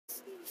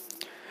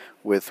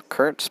With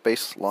current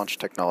space launch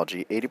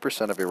technology,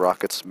 80% of a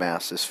rocket's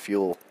mass is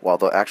fuel, while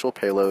the actual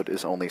payload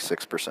is only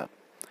 6%.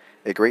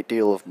 A great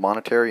deal of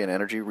monetary and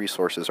energy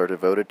resources are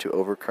devoted to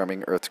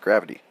overcoming Earth's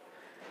gravity.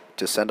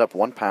 To send up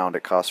 1 pound,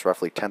 it costs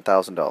roughly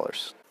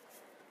 $10,000.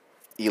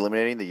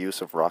 Eliminating the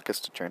use of rockets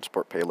to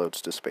transport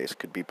payloads to space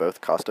could be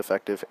both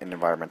cost-effective and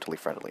environmentally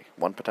friendly.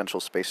 One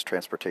potential space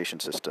transportation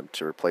system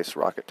to replace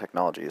rocket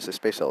technology is a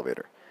space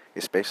elevator. A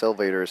space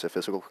elevator is a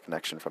physical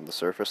connection from the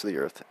surface of the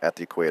Earth at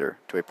the equator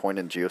to a point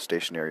in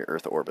geostationary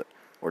Earth orbit,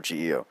 or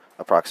GEO,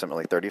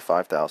 approximately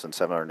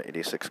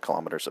 35,786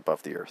 kilometers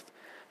above the Earth.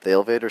 The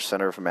elevator's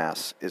center of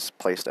mass is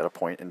placed at a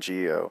point in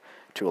GEO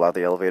to allow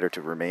the elevator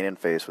to remain in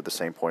phase with the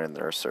same point in the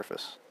Earth's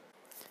surface.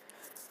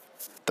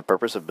 The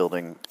purpose of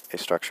building a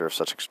structure of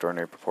such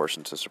extraordinary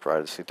proportions is to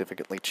provide a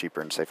significantly cheaper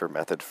and safer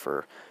method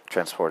for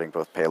transporting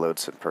both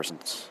payloads and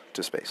persons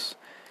to space.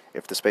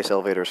 If the space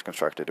elevator is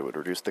constructed, it would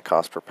reduce the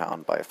cost per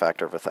pound by a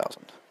factor of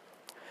 1,000.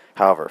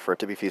 However, for it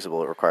to be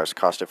feasible, it requires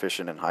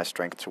cost-efficient and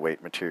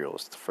high-strength-to-weight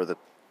materials for the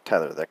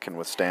tether that can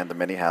withstand the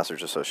many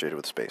hazards associated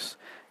with space.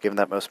 Given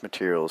that most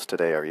materials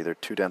today are either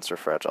too dense or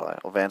fragile,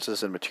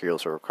 advances in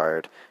materials are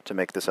required to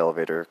make this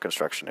elevator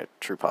construction a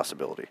true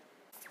possibility.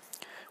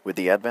 With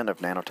the advent of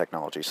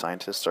nanotechnology,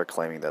 scientists are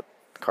claiming that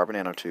carbon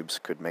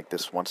nanotubes could make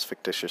this once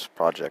fictitious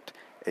project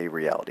a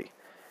reality.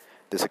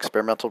 This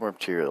experimental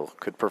material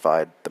could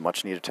provide the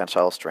much-needed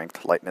tensile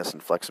strength, lightness,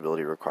 and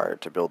flexibility required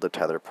to build the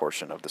tether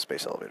portion of the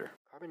space elevator.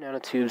 Carbon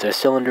nanotubes are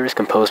cylinders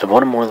composed of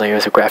one or more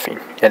layers of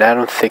graphene, an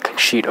atom-thick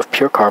sheet of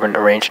pure carbon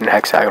arranged in a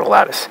hexagonal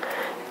lattice.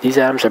 These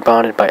atoms are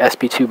bonded by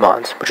sp2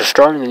 bonds, which are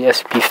stronger than the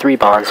sp3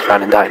 bonds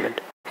found in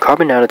diamond.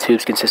 Carbon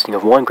nanotubes consisting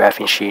of one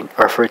graphene sheet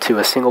are referred to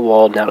as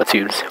single-walled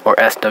nanotubes, or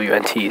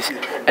SWNTs,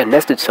 and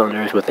nested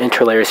cylinders with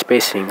interlayer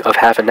spacing of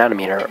half a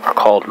nanometer are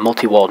called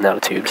multi-walled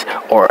nanotubes,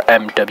 or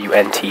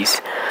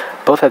MWNTs.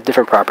 Both have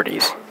different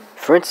properties.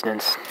 For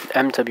instance,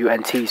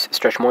 MWNTs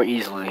stretch more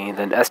easily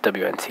than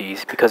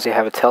SWNTs because they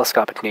have a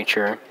telescopic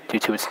nature due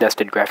to its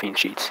nested graphene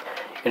sheets.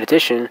 In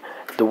addition,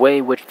 the way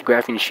in which the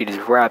graphene sheet is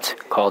wrapped,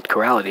 called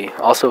chirality,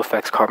 also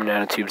affects carbon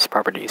nanotubes'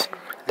 properties.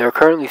 There are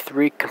currently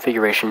 3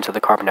 configurations of the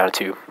carbon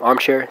nanotube: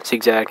 armchair,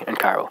 zigzag, and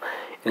chiral.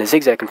 In the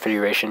zigzag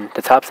configuration,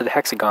 the tops of the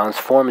hexagons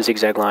form a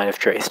zigzag line if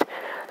traced.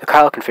 The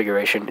chiral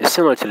configuration is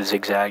similar to the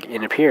zigzag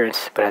in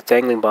appearance, but has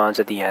dangling bonds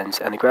at the ends,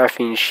 and the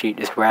graphene sheet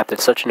is wrapped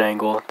at such an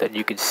angle that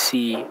you could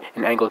see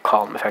an angled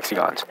column of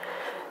hexagons.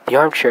 The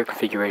armchair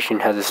configuration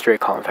has a straight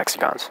column of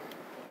hexagons.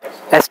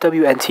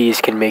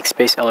 SWNTs can make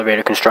space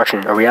elevator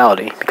construction a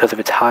reality because of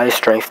its high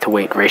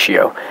strength-to-weight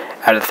ratio.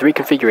 Out of the 3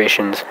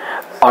 configurations,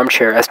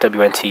 armchair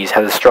SWNTs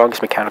have the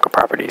strongest mechanical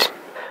properties.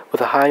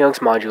 With a high Young's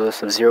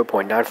modulus of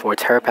 0.94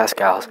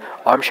 terapascals,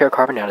 armchair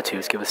carbon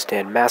nanotubes can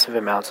withstand massive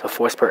amounts of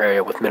force per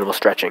area with minimal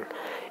stretching.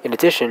 In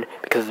addition,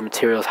 because of the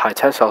material's high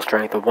tensile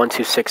strength of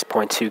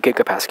 126.2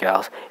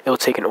 gigapascals, it will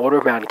take an order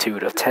of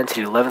magnitude of 10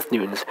 to the 11th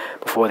newtons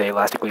before they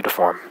elastically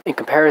deform. In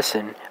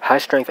comparison,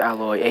 high-strength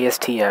alloy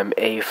ASTM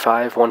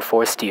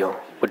A514 steel,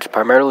 which is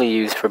primarily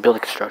used for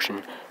building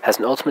construction, has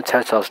an ultimate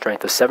tensile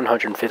strength of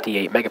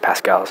 758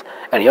 megapascals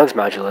and a Young's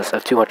modulus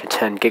of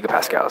 210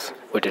 gigapascals,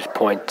 which is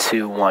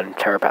 0.21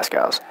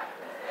 terapascals.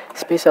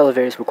 Space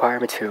elevators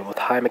require material with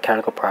high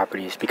mechanical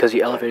properties because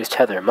the elevator's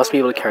tether must be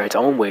able to carry its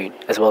own weight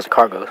as well as the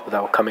cargo's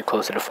without coming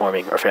close to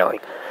deforming or failing.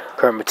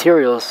 Current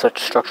materials,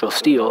 such as structural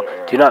steel,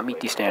 do not meet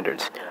these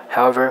standards.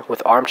 However,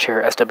 with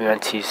armchair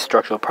SWNT's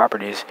structural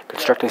properties,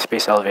 constructing a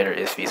space elevator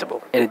is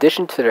feasible. In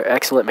addition to their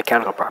excellent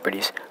mechanical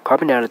properties,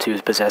 carbon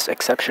nanotubes possess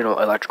exceptional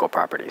electrical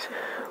properties.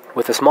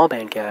 With a small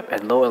band gap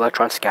and low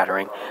electron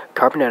scattering,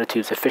 carbon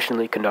nanotubes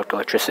efficiently conduct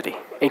electricity.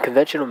 In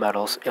conventional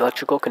metals,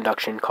 electrical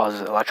conduction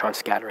causes electron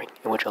scattering,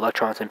 in which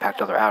electrons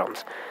impact other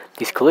atoms.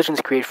 These collisions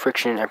create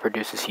friction and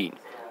produces heat.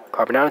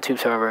 Carbon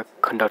nanotubes, however,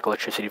 conduct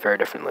electricity very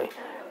differently.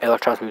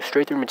 Electrons move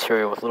straight through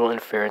material with little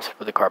interference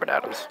with the carbon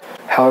atoms.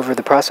 However,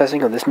 the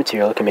processing of this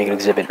material can make it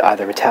exhibit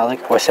either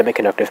metallic or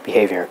semiconductive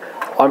behavior.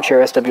 Armchair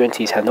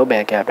SWNTs have no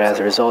bandgap and as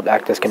a result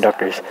act as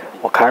conductors,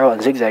 while chiral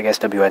and zigzag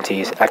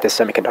SWNTs act as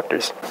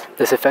semiconductors.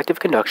 This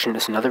effective conduction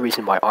is another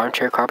reason why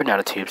armchair carbon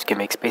nanotubes can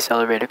make space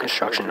elevator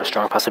construction a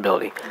strong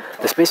possibility.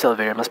 The space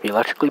elevator must be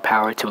electrically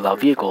powered to allow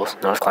vehicles,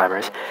 known as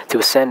climbers, to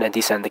ascend and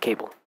descend the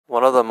cable.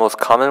 One of the most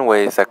common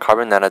ways that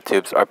carbon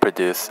nanotubes are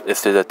produced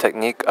is through the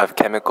technique of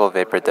chemical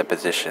vapor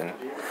deposition.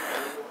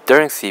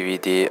 During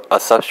CVD, a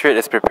substrate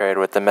is prepared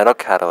with the metal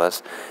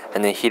catalyst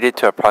and then heated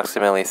to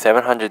approximately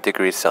 700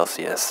 degrees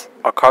Celsius.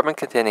 A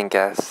carbon-containing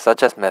gas,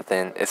 such as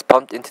methane, is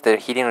pumped into the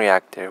heating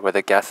reactor where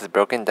the gas is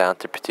broken down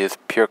to produce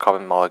pure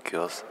carbon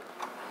molecules.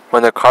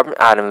 When the carbon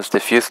atoms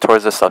diffuse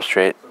towards the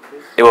substrate,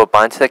 it will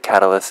bind to the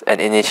catalyst and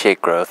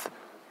initiate growth.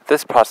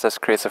 This process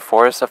creates a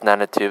forest of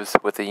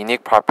nanotubes with the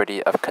unique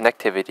property of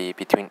connectivity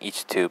between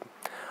each tube.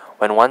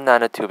 When one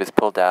nanotube is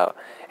pulled out,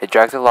 it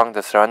drags along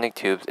the surrounding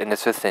tubes in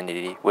its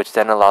vicinity, which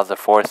then allows the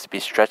forest to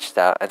be stretched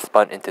out and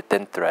spun into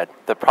thin thread.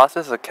 The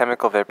process of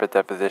chemical vapor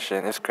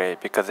deposition is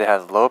great because it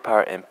has low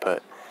power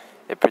input.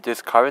 It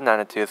produces carbon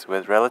nanotubes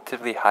with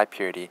relatively high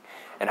purity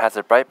and has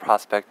a bright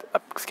prospect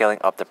of scaling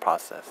up the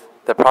process.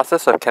 The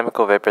process of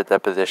chemical vapor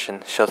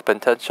deposition shows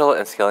potential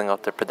in scaling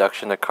up the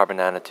production of carbon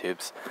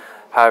nanotubes.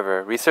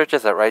 However,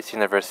 researchers at Rice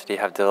University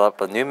have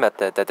developed a new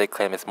method that they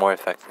claim is more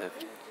effective.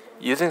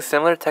 Using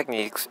similar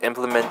techniques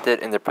implemented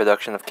in the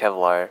production of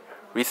Kevlar,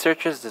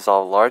 researchers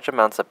dissolve large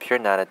amounts of pure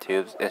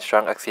nanotubes in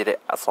strong oxidative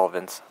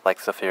solvents like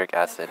sulfuric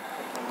acid.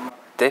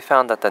 They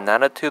found that the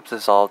nanotubes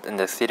dissolved in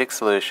the acidic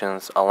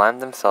solutions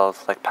aligned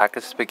themselves like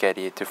packaged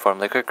spaghetti to form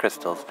liquid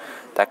crystals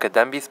that could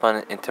then be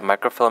spun into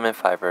microfilament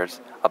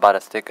fibers about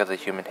as thick as a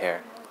human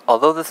hair.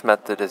 Although this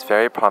method is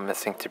very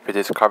promising to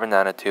produce carbon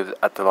nanotubes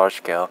at the large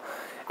scale,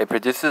 it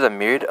produces a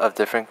myriad of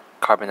different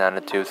carbon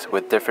nanotubes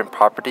with different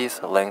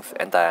properties, lengths,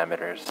 and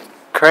diameters.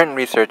 Current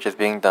research is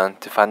being done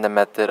to find the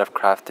method of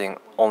crafting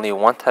only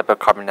one type of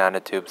carbon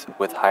nanotubes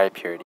with higher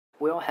purity.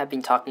 We all have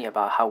been talking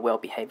about how well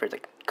behaved the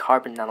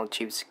carbon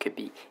nanotubes could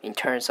be in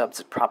terms of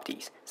its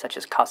properties, such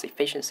as cost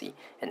efficiency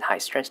and high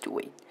strength to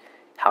weight.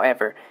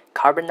 However,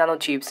 carbon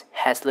nanotubes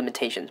has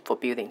limitations for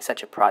building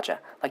such a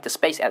project like the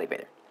space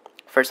elevator.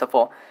 First of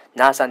all,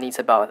 NASA needs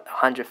about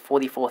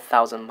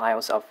 144,000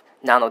 miles of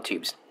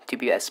nanotubes to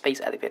build a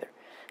space elevator.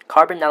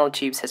 Carbon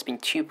nanotubes has been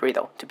too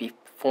brittle to be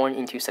formed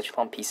into such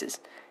long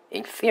pieces.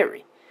 In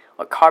theory,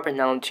 our carbon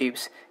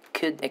nanotubes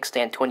could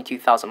extend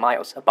 22,000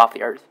 miles above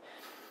the Earth,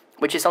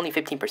 which is only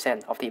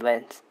 15% of the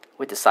length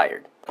we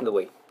desired.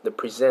 Finally, the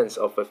presence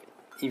of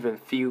even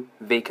few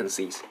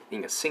vacancies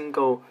in a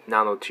single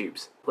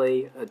nanotubes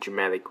play a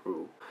dramatic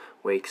role.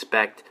 We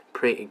expect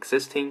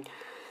pre-existing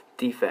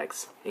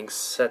defects in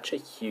such a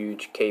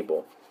huge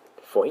cable.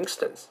 For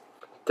instance,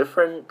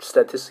 different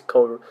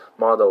statistical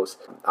models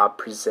are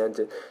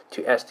presented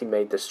to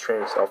estimate the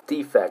strength of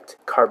defect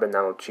carbon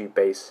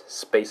nanotube-based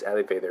space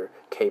elevator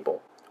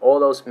cable. All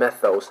those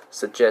methods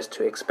suggest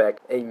to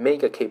expect a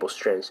mega cable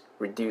strength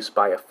reduced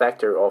by a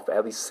factor of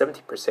at least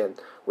 70%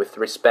 with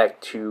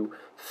respect to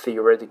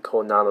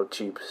theoretical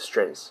nanotube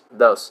strengths.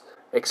 Thus,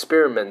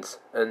 experiments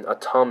and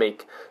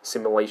atomic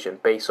simulation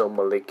based on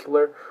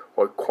molecular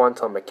or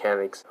quantum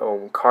mechanics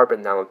on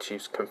carbon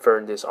nanotubes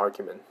confirm this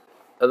argument.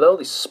 Although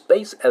the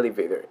space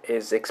elevator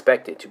is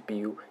expected to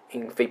build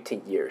in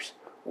 15 years,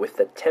 with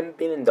a $10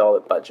 billion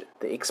budget,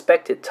 the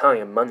expected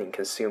time and money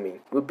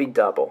consuming would be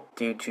double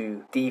due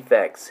to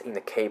defects in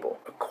the cable.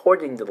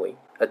 Accordingly,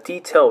 a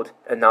detailed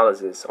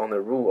analysis on the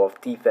rule of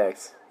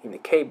defects in the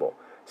cable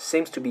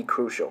seems to be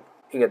crucial.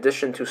 In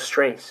addition to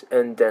strength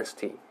and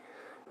density,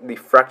 the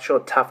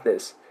fractional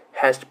toughness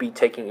has to be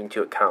taken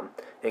into account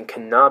and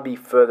cannot be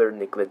further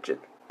neglected.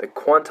 The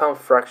quantum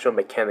fractional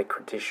mechanics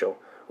credential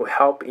will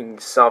help in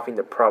solving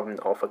the problem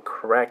of a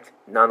correct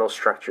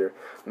nanostructure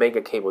mega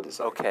cable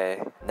design.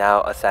 Okay,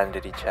 now a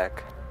sanity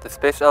check. The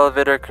space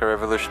elevator could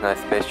revolutionize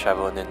space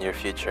travel in the near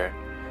future.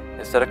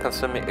 Instead of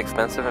consuming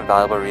expensive and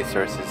valuable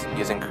resources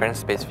using current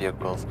space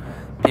vehicles,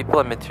 people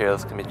and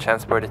materials can be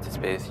transported to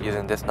space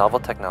using this novel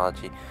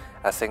technology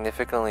at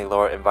significantly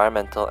lower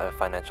environmental and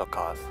financial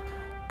costs.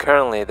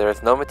 Currently, there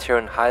is no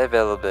material in high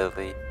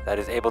availability that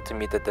is able to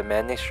meet the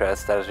demanding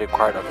stress that is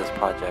required of this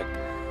project.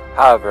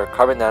 However,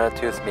 carbon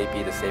nanotubes may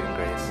be the saving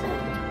grace.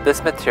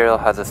 This material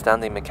has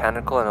astounding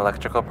mechanical and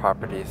electrical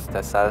properties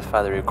that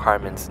satisfy the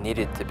requirements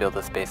needed to build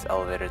a space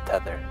elevator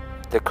tether.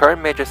 The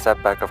current major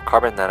setback of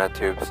carbon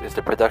nanotubes is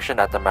the production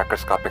at the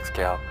macroscopic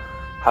scale.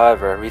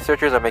 However,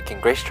 researchers are making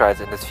great strides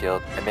in this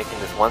field and making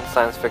this one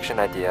science fiction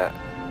idea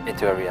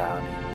into a reality.